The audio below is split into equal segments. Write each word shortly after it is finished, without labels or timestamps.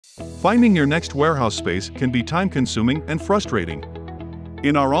Finding your next warehouse space can be time-consuming and frustrating.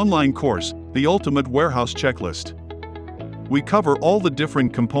 In our online course, The Ultimate Warehouse Checklist, we cover all the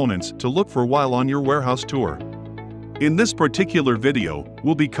different components to look for while on your warehouse tour. In this particular video,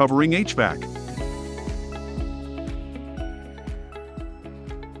 we'll be covering HVAC.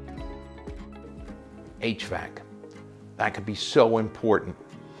 HVAC. That could be so important.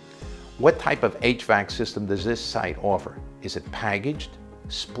 What type of HVAC system does this site offer? Is it packaged,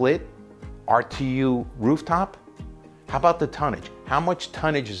 split, RTU rooftop? How about the tonnage? How much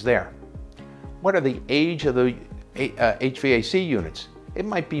tonnage is there? What are the age of the HVAC units? It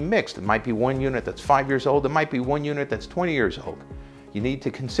might be mixed. It might be one unit that's 5 years old. It might be one unit that's 20 years old. You need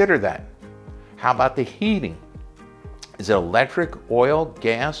to consider that. How about the heating? Is it electric, oil,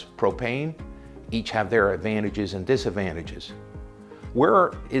 gas, propane? Each have their advantages and disadvantages.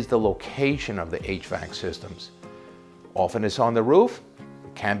 Where is the location of the HVAC systems? Often it's on the roof,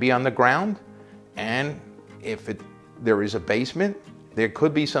 it can be on the ground, and if there is a basement, there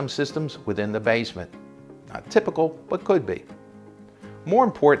could be some systems within the basement. Not typical, but could be. More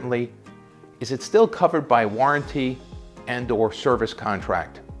importantly, is it still covered by warranty and/or service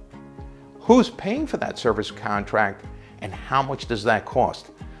contract? Who's paying for that service contract and how much does that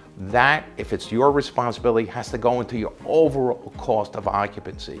cost? That, if it's your responsibility, has to go into your overall cost of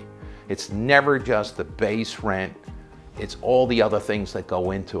occupancy. It's never just the base rent, it's all the other things that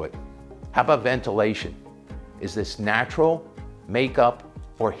go into it. How about ventilation? Is this natural, makeup,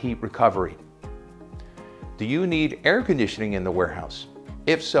 or heat recovery? Do you need air conditioning in the warehouse?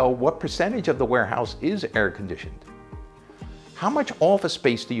 If so, what percentage of the warehouse is air conditioned? How much office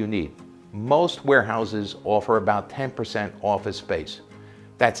space do you need? Most warehouses offer about 10% office space.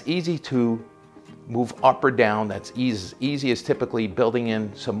 That's easy to move up or down. That's easy as typically building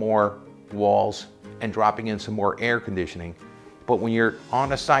in some more walls and dropping in some more air conditioning. But when you're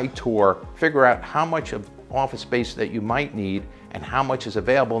on a site tour, figure out how much of office space that you might need and how much is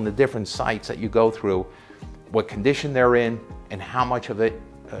available in the different sites that you go through, what condition they're in, and how much of it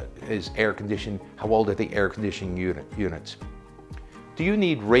is air conditioned, how old are the air conditioning units. Do you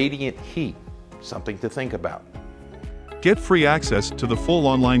need radiant heat? Something to think about. Get free access to the full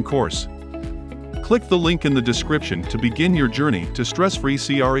online course. Click the link in the description to begin your journey to stress-free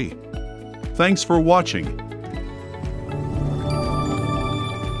CRE. Thanks for watching.